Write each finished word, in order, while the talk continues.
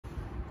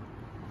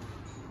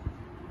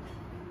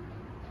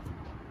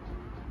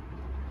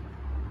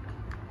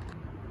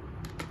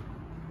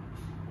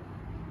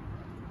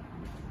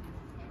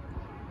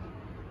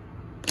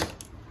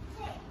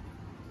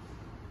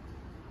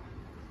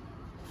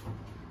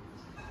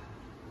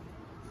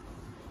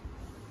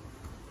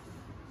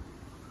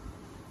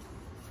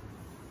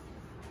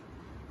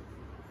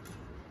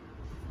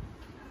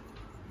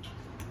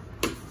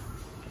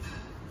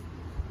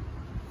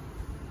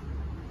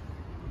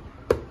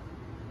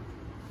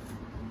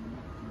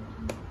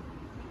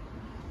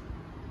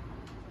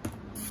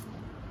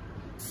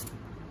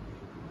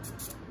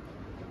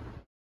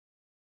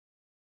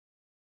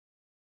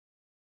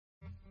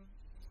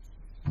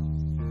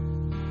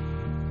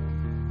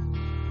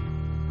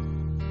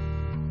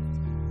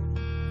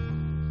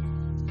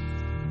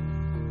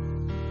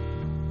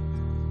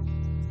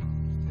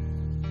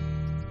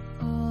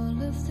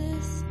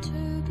this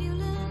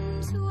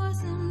turbulence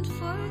wasn't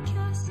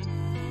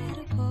forecasted.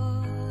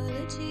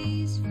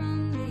 Apologies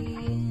from the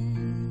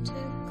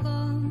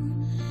intercom,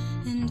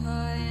 and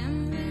I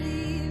am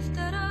relieved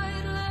that I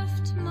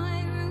left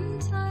my room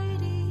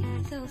tidy.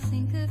 They'll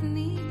think of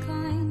me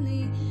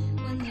kindly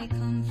when they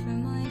come for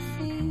my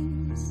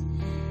things.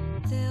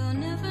 They'll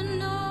never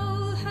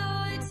know how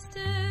I'd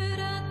stared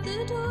at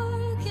the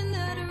dark in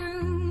that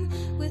room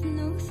with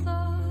no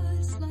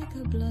thoughts, like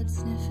a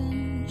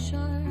blood-sniffing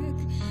shark.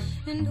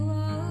 And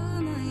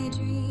while my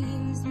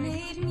dreams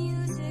made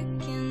music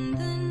in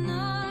the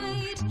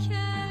night,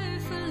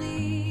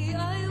 carefully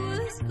I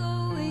was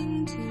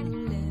going to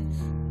live.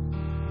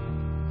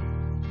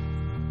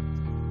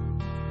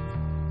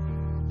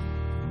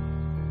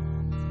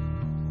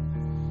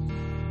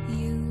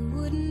 You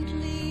wouldn't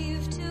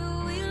leave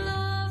till we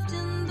loved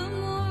in the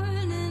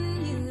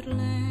morning. You'd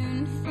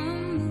learn from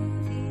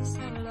movies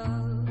how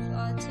love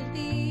ought to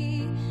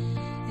be,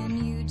 and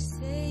you'd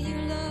say you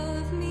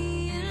love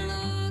me and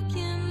look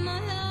in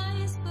my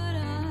eyes, but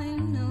I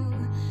know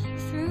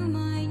through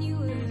mine you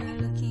were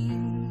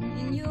looking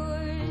in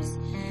yours.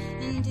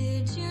 And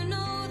did you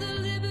know the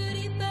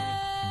Liberty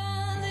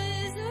Bell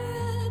is a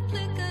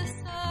replica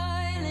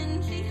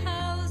silently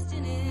housed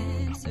in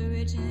its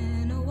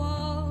original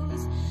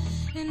walls?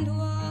 And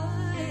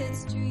while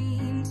its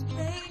dreams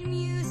played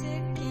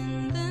music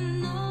in the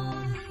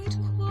night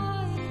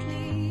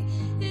quietly,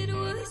 it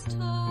was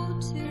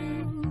told to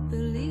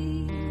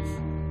believe.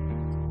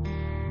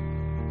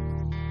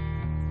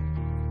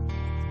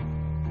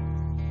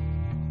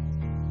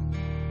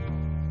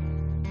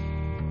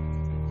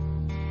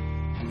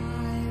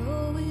 I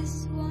always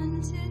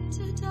wanted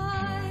to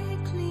die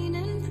clean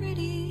and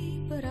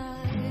pretty, but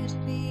I'd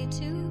be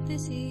too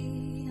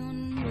busy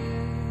on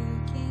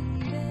working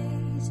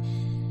days.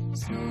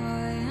 So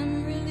I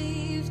am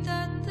relieved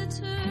that the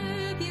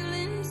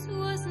turbulence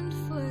wasn't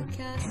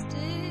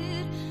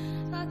forecasted.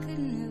 I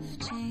couldn't have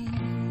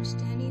changed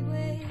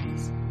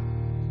anyways.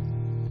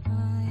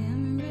 I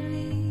am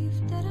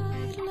relieved that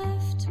I'd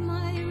left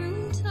my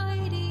room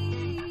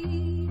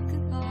tidy.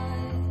 Goodbye.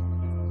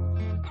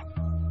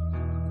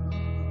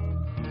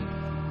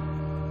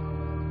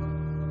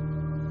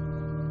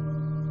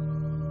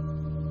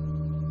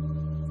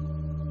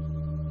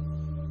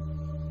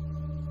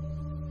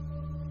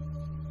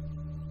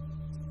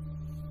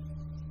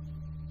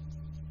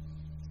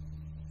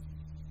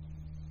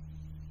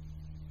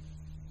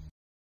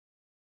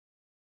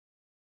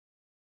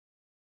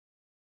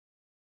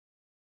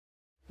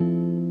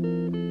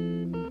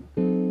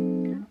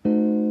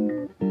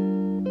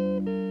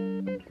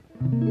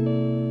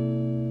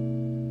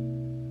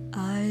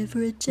 I've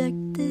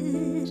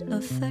rejected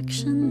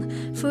affection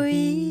for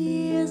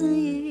years and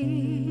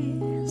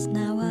years.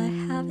 Now I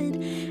have it,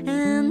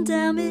 and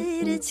damn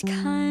it, it's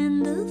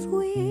kind of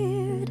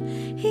weird.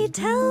 He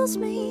tells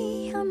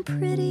me I'm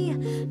pretty,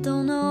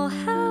 don't know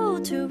how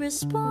to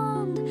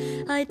respond.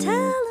 I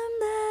tell him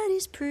that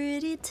he's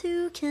pretty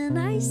too. Can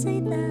I say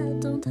that?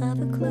 Don't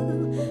have a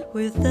clue.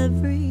 With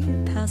every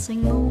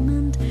passing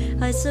moment,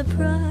 I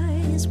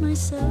surprise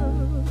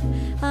myself.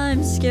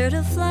 I'm scared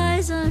of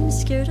flies, I'm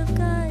scared of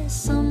guys.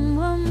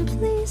 Someone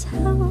please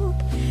help,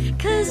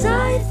 'cause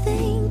I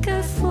think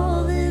I've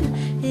fallen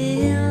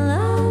in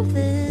love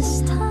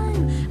this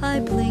time. I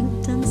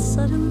blinked and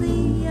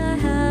suddenly I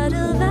had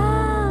a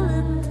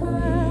Valentine.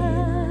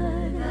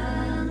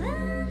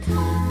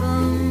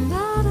 Bum,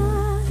 ba-da,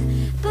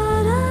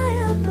 ba-da,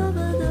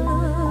 ba-ba-da,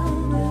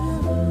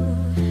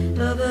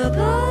 ba-ba-ba,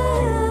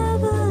 ba-da,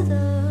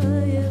 ba-ba-da,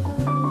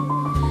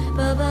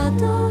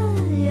 ba-ba-da,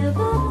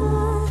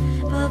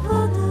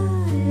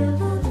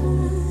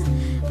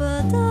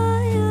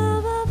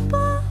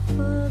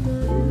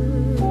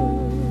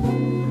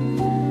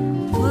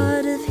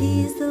 what if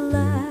he's the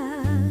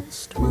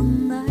last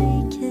one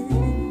I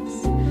kiss?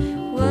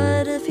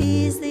 What if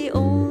he's the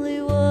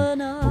only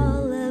one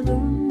I'll ever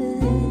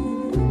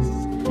miss?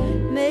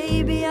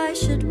 Maybe I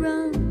should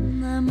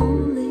run, I'm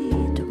only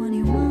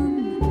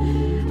 21.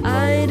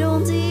 I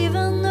don't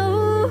even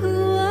know who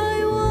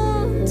I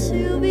want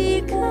to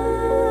become.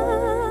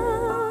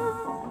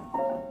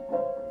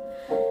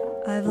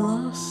 I've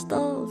lost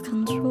all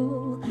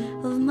control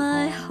of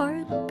my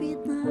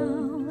heartbeat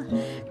now.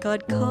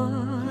 Got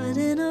caught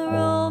in a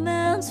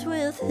romance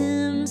with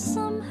him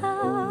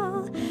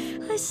somehow.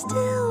 I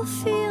still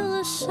feel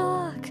a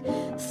shock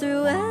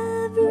through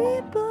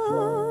every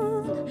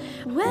bone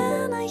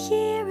when I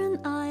hear an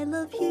I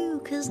love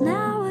you, 'cause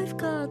now I've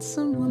got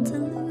someone to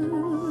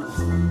lose.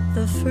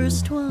 The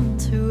first one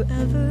to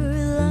ever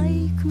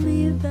like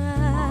me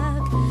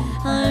back.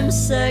 I'm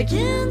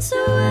seconds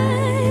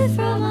away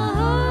from a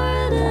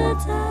heart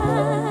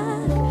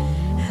attack.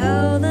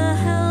 How the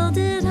hell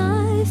did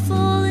I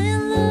fall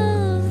in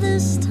love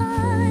this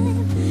time?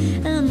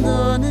 And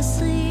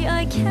honestly,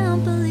 I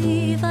can't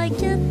believe I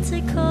get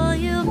to call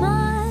you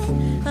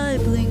mine. I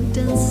blinked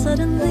and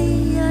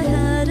suddenly I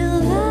had a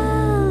Valentine.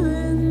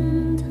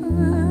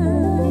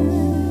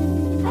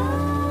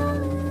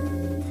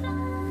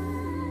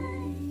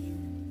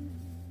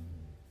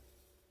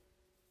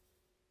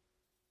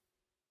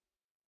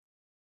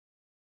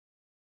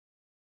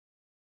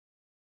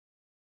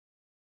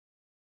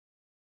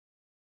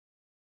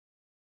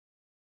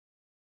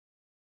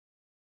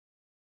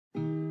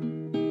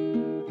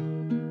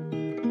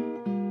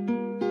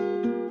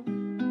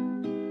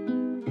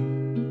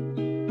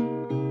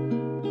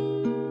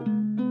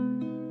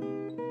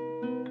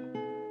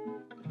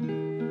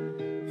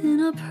 In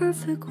a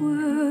perfect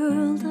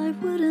world, I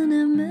wouldn't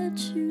have met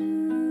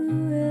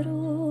you at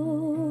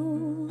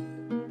all.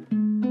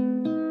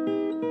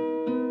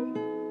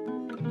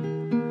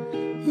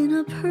 In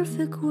a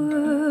perfect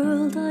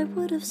world, I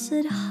would have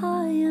said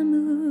hi and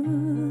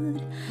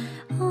moved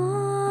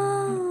on.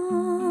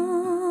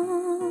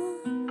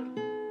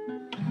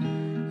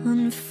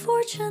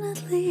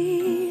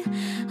 Unfortunately,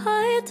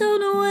 I don't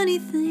know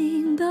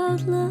anything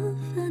about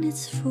love and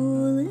its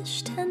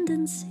foolish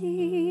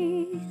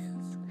tendencies.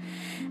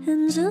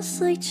 And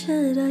just like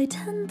Chet, I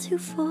tend to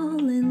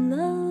fall in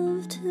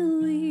love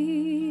too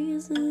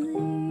easily.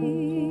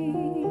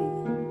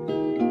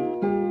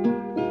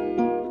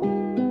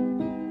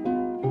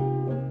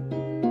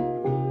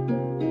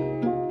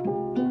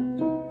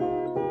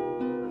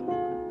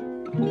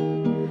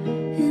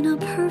 In a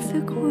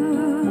perfect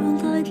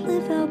world, I'd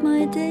live out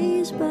my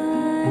days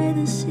by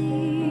the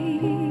sea.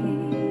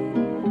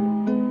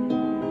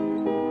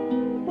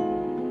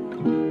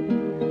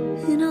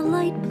 In a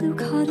light blue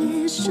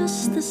cottage,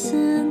 just the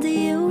sand,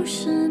 the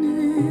ocean,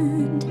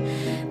 and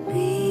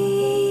me.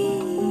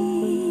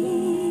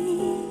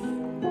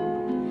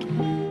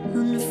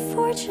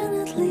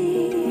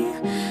 Unfortunately,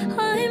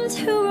 I'm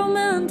too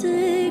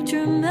romantic,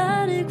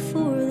 dramatic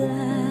for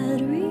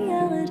that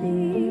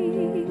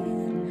reality.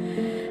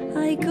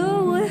 I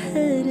go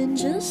ahead and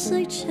just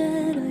like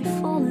Chet, I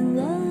fall in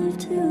love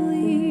too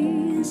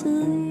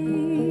easily.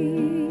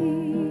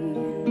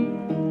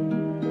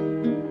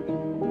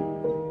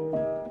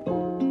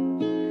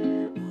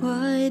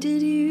 Why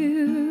did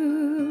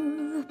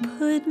you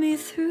put me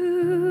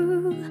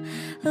through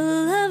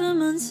 11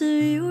 months of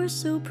You're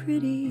So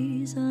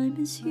Pretty's I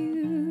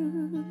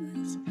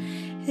Misused?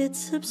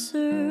 It's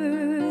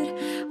absurd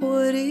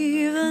what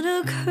even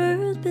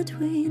occurred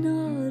between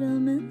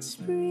autumn and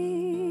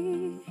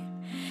spring.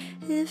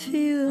 If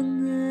you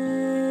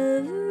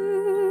never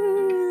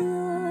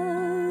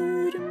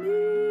loved me,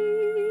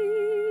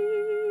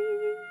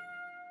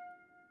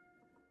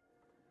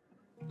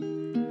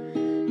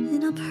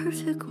 in a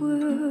perfect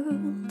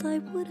world, I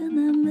wouldn't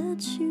have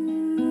met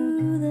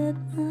you that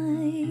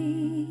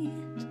night.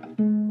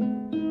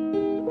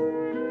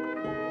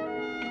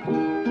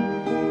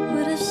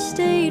 Would have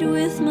stayed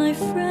with my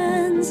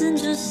friends and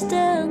just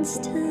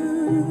danced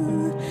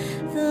till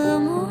the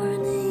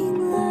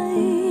morning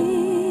light.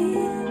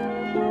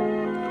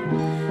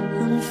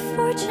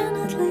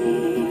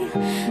 Unfortunately,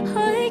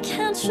 I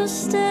can't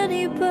trust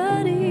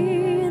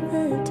anybody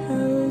that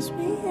tells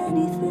me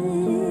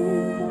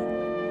anything.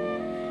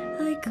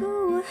 I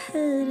go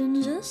ahead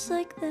and just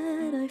like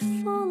that, I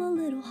fall a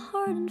little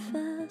hard and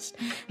fast.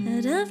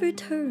 At every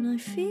turn I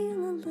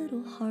feel a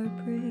little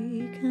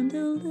heartbreak and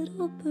a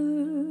little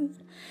burn.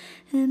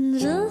 And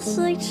just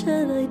like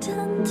Chet, I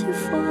tend to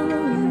fall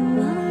in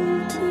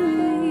love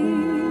too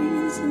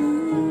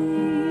easily.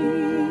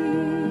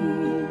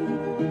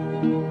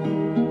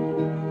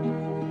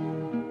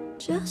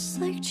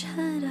 Just like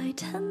Chet, I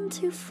tend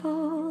to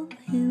fall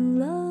in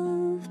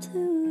love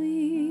too